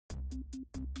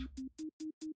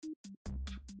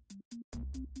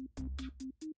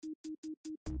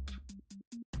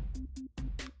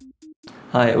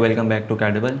Hi, welcome back to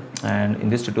CADable, and in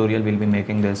this tutorial we'll be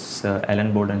making this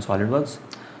Allen board in SolidWorks.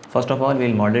 First of all,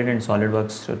 we'll model it in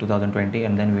SolidWorks 2020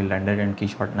 and then we'll render it in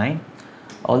Keyshot 9.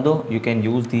 Although you can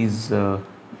use these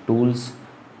tools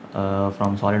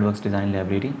from SolidWorks design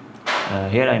library.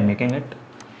 Here I'm making it.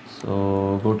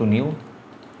 So go to new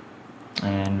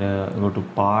and go to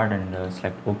part and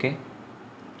select OK.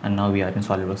 And now we are in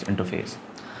SolidWorks interface.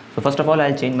 So first of all,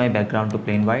 I'll change my background to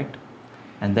plain white,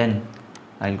 and then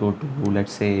I'll go to,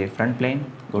 let's say, front plane,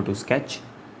 go to sketch,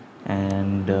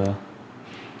 and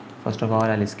first of all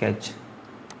I'll sketch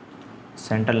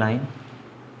center line.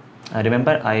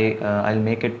 Remember I'll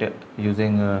make it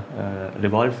using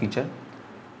revolve feature.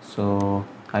 So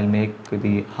I'll make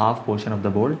the half portion of the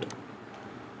bolt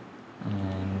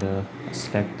and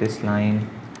select this line.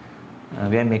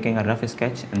 We are making a rough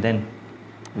sketch and then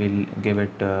we'll give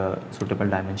it suitable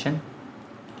dimension.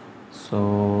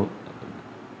 So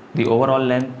the overall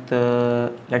length,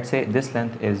 let's say this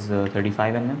length is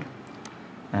 35 mm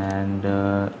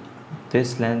and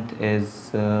this length is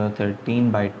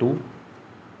 13 by 2,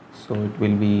 so it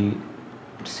will be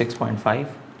 6.5.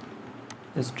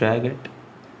 just drag it,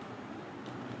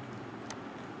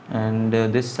 and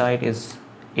this side is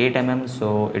 8 mm,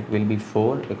 so it will be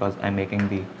 4 because I'm making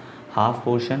the half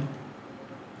portion.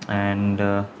 And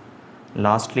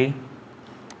lastly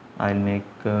I'll make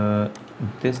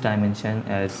this dimension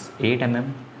as 8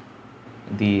 mm,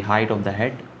 the height of the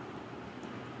head.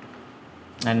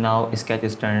 And now sketch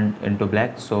is turned into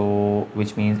black, so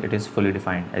which means it is fully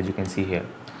defined, as you can see here.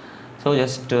 So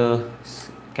just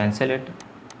cancel it,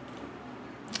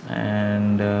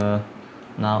 and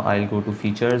now I'll go to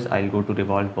features, I'll go to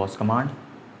Revolved Boss command,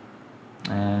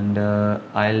 and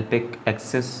I'll pick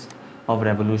axis of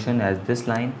revolution as this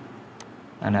line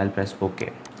and I'll press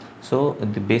OK. So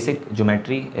the basic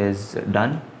geometry is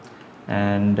done,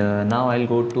 and now I'll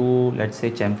go to, let's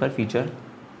say, chamfer feature,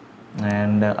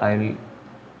 and I'll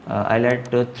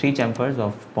add 3 chamfers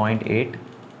of 0.8,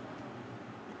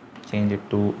 change it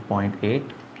to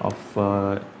 0.8 of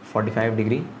 45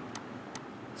 degree,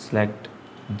 select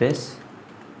this,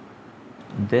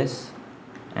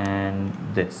 and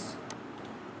this,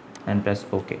 and press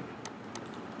OK.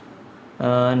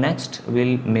 Next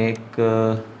we'll make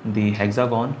the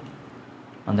hexagon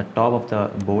on the top of the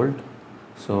bolt.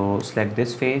 So select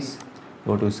this face,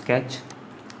 go to sketch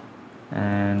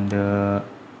and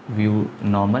view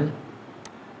normal,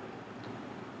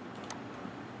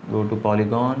 go to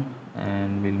polygon,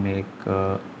 and we'll make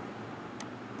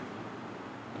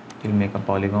a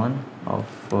polygon of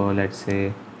let's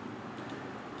say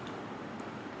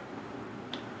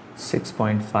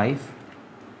 6.5.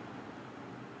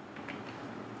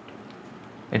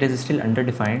 It is still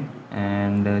underdefined,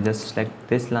 and just select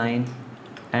this line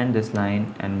and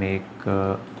make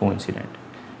coincident.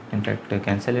 In fact,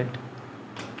 cancel it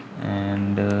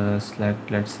and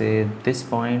select, let's say, this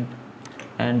point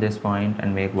and this point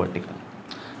and make vertical.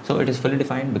 So it is fully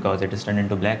defined because it is turned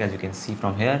into black, as you can see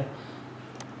from here.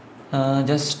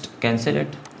 Just cancel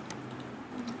it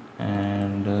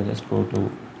and just go to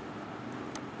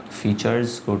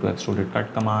features, go to extruded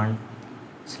cut command,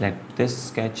 select this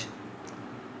sketch,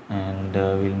 and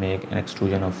we'll make an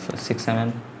extrusion of 6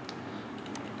 mm.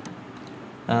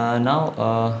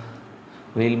 Now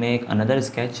we'll make another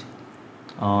sketch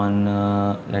on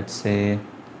let's say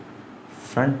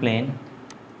front plane,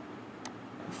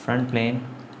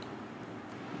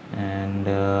 and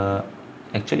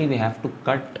actually we have to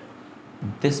cut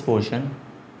this portion,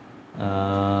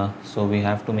 so we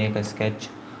have to make a sketch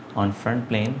on front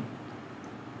plane,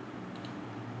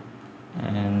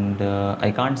 and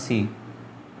I can't see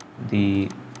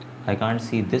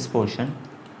this portion,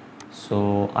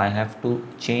 so I have to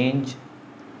change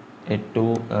it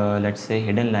to let's say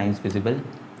hidden lines visible.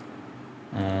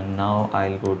 And now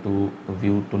I'll go to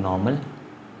view to normal.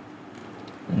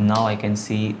 Now I can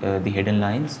see the hidden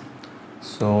lines.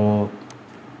 So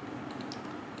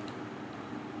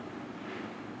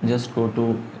just go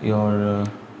to your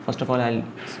first of all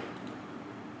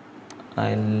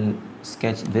I'll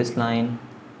sketch this line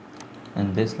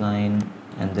and this line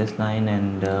and this line,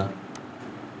 and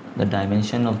the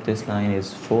dimension of this line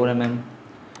is 4 mm,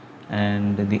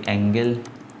 and the angle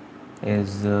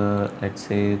is let's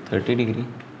say 30 degree.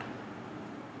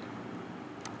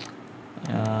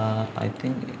 I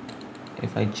think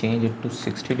if I change it to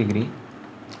 60 degree,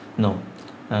 no,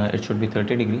 it should be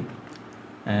 30 degree.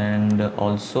 And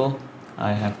also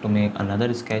I have to make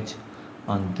another sketch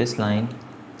on this line,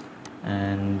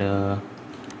 and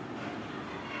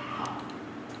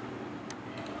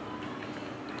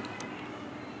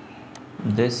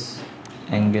this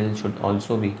angle should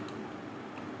also be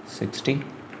 60.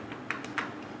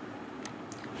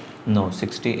 No,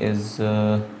 60 is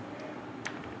I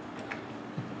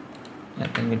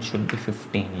think it should be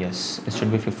 15. Yes, it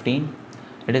should be 15.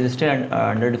 It is still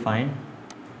underdefined,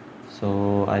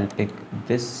 so I'll pick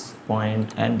this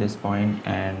point and this point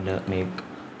and make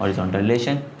horizontal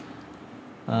relation.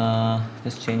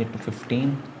 Just change it to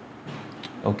 15.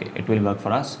 Okay, it will work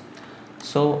for us.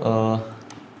 So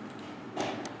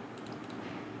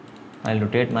I'll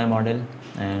rotate my model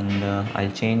and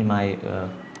I'll change my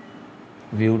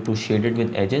view to shaded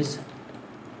with edges.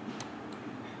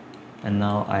 And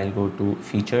now I'll go to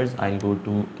features, I'll go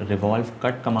to Revolved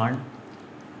Cut command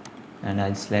and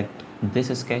I'll select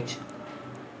this sketch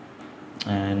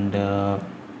and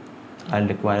I'll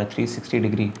require a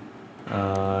 360-degree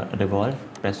revolve.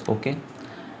 Press OK,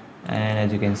 and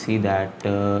as you can see that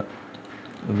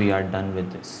we are done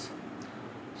with this.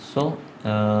 So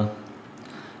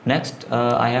next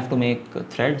I have to make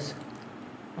threads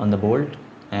on the bolt,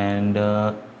 and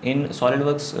in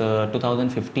SolidWorks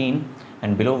 2015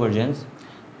 and below versions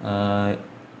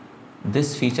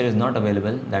this feature is not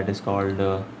available, that is called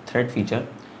thread feature.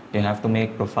 You have to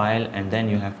make profile and then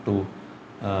you have to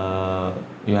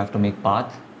make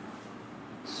path.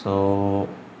 So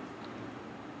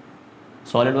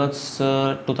SolidWorks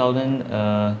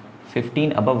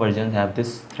 2015 above versions have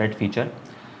this thread feature,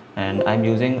 and I'm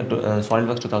using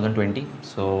SolidWorks 2020,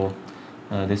 so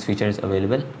this feature is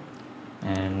available.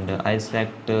 And I'll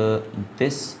select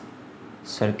this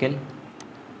circle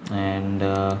and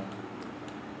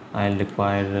I'll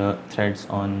require threads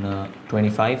on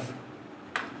 25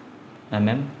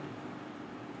 mm.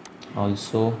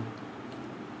 Also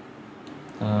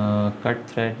cut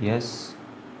thread, yes,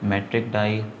 metric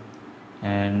die,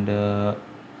 and the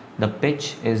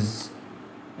pitch is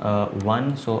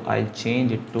 1, so I'll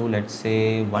change it to, let's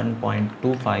say,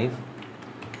 1.25,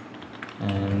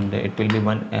 and it will be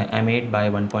M8 by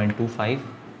 1.25,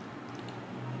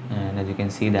 and as you can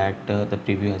see that the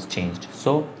preview has changed.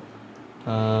 So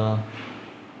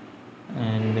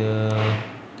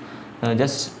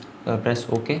just press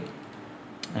OK,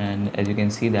 and as you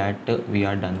can see that we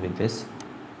are done with this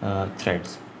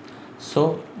threads.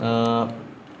 So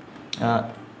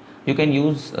you can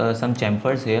use some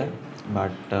chamfers here,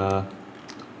 but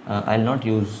I'll not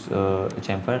use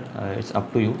chamfer. It's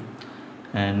up to you.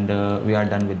 And we are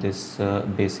done with this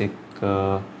basic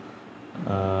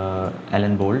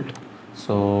Allen bolt.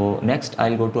 So next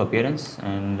I'll go to appearance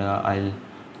and I'll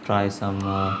try some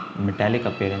metallic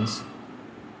appearance,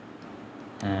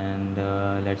 and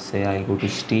let's say I'll go to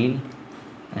steel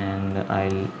and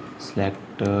I'll select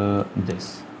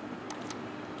this.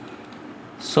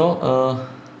 So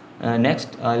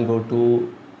next I'll go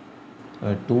to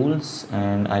tools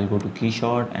and I'll go to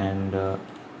Keyshot and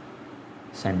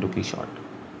send to Keyshot.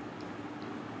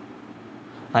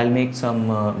 I'll make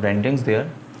some renderings there,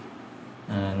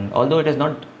 and although it is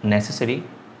not necessary,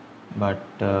 but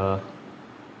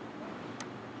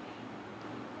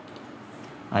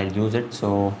I'll use it,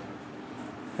 so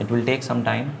it will take some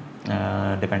time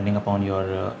depending upon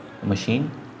your machine.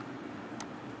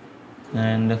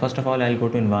 And first of all I'll go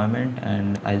to environment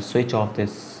and I'll switch off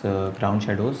this ground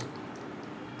shadows,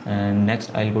 and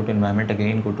next I'll go to environment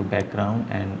again, go to background,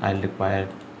 and I'll require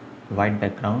white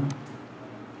background,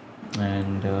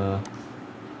 and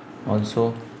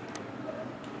also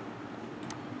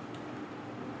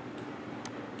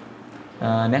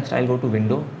next I'll go to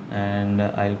window and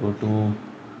I'll go to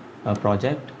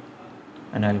project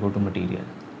and I'll go to material,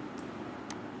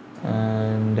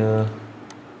 and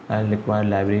I'll require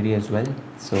library as well,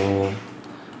 so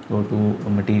go to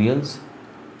materials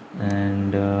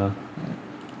and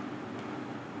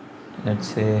let's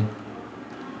say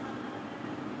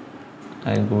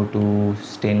I'll go to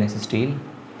stainless steel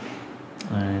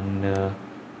and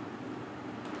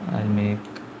I'll make,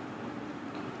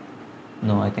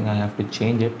 no, I think I have to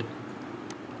change it.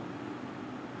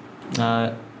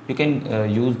 You can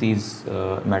use these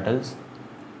metals,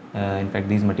 in fact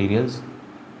these materials,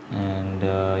 and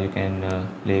you can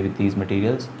play with these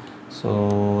materials.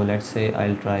 So let's say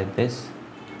I'll try this.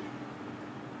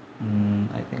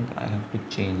 I think I have to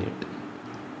change it.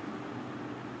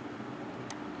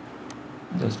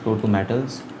 Just go to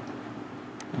metals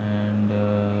and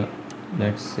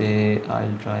let's say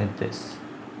I'll try this.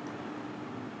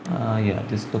 Yeah,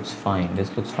 this looks fine.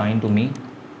 This looks fine to me.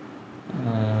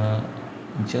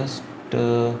 Just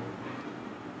I'll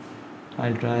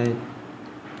try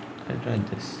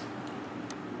this,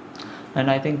 and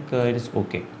I think it is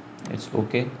okay. It's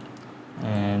okay,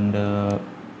 and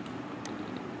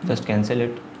just cancel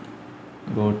it.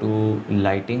 Go to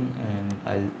lighting and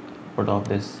I'll put off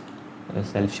this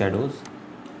self shadows,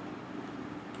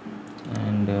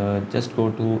 and and just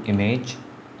go to image,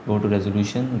 go to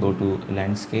resolution, go to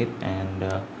landscape, and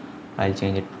I'll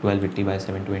change it to 1280 by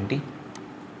 720,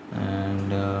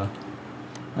 and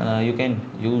you can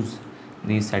use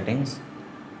these settings,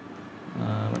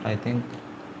 but I think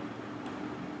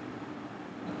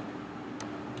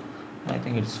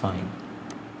it's fine.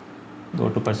 Go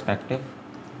to perspective.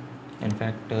 In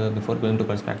fact, before going to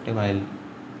perspective, I'll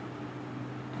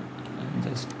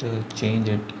just change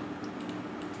it.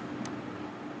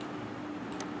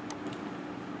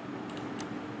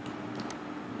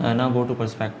 Now go to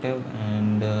perspective,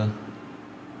 and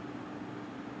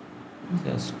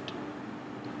just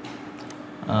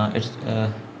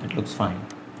it looks fine.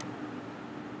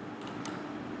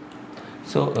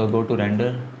 So go to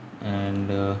render, and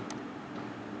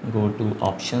go to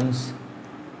options,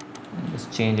 and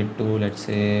just change it to, let's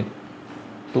say,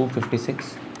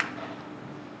 256.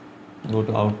 Go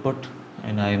to output,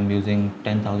 and I am using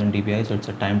 10,000 dpi, so it's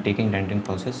a time taking rendering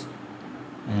process,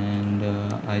 and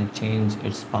I'll change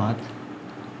its path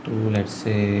to, let's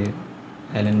say,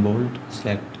 Allen Bolt.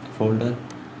 Select folder,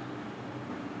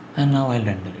 and now I'll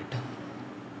render it.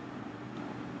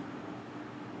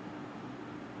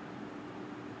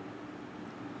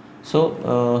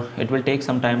 So it will take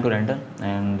some time to render,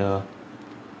 and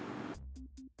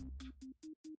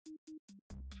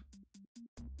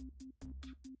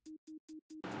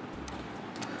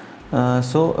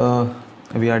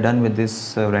we are done with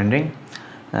this rendering,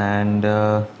 and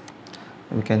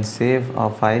we can save our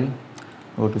file.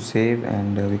 Go to save,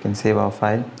 and we can save our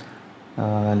file,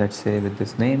 let's say with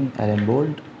this name, Allen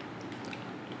Bolt.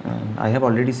 And I have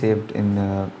already saved in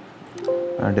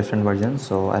different versions,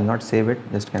 so I'll not save it,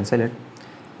 just cancel it,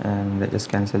 and just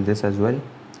cancel this as well.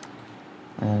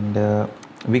 And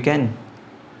we can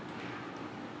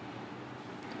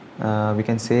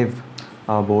save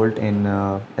our bolt in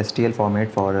STL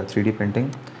format for 3D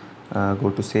printing. Go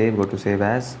to save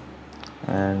as,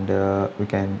 and we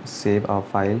can save our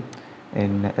file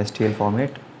in STL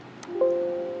format,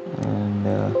 and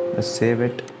just save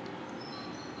it,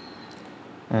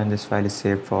 and this file is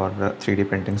saved for 3D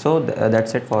printing. So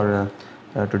that's it for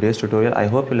today's tutorial. I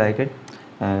hope you like it,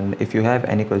 and if you have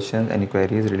any questions, any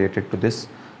queries related to this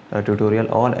tutorial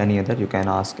or any other, you can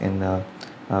ask in the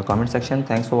comment section.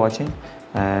 Thanks for watching,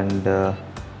 and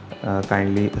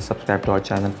kindly subscribe to our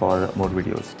channel for more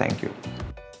videos. Thank you.